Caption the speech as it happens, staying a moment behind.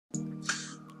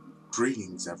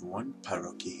Greetings everyone,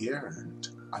 Pyroki here, and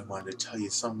I wanted to tell you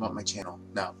something about my channel.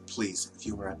 Now, please, if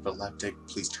you are epileptic,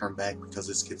 please turn back because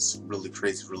this gets really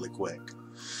crazy really quick.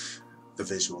 The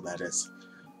visual, that is.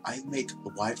 I make a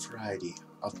wide variety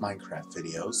of Minecraft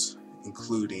videos,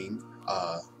 including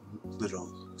a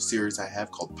little series I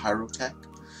have called PyroTech.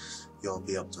 You'll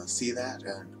be able to see that,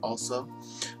 and also,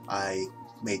 I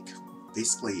make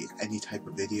basically any type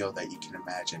of video that you can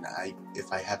imagine.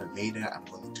 If I haven't made it, I'm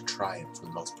willing to try it for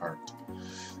the most part.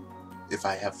 If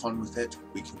I have fun with it,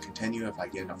 we can continue. If I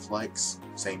get enough likes,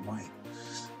 same way.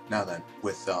 Now then,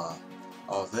 with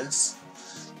all this,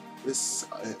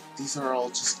 these are all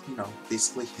just,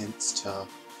 basically hints to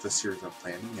the series I'm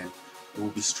planning, and it will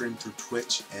be streamed through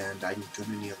Twitch, and I'm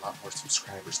gonna need a lot more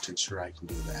subscribers to ensure I can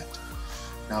do that.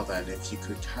 Now then, if you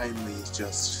could kindly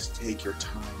just take your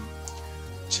time,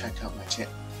 check out my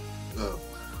channel.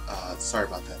 Sorry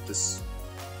about that. This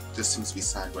seems to be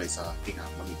sideways. Hang on,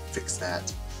 let me fix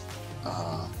that.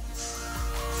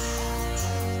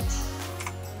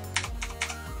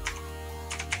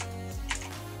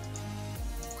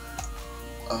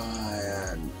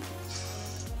 And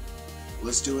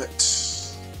let's do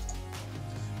it.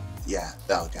 Yeah,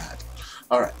 oh god.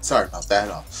 Alright, sorry about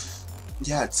that.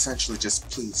 Yeah, essentially just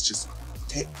please just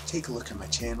take a look at my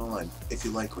channel, and if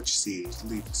you like what you see,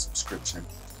 leave a subscription.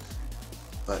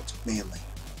 But mainly,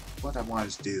 what I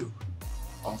wanted to do,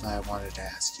 all that I wanted to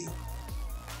ask you,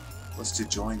 was to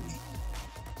join me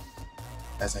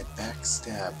as I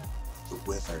backstab the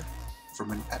Wither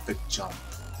from an epic jump.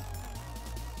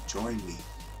 Join me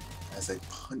as I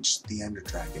punch the Ender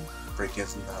Dragon, break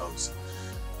his nose.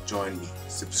 Join me,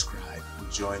 subscribe,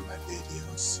 enjoy my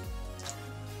videos.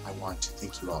 I want to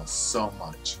thank you all so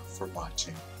much for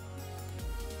watching.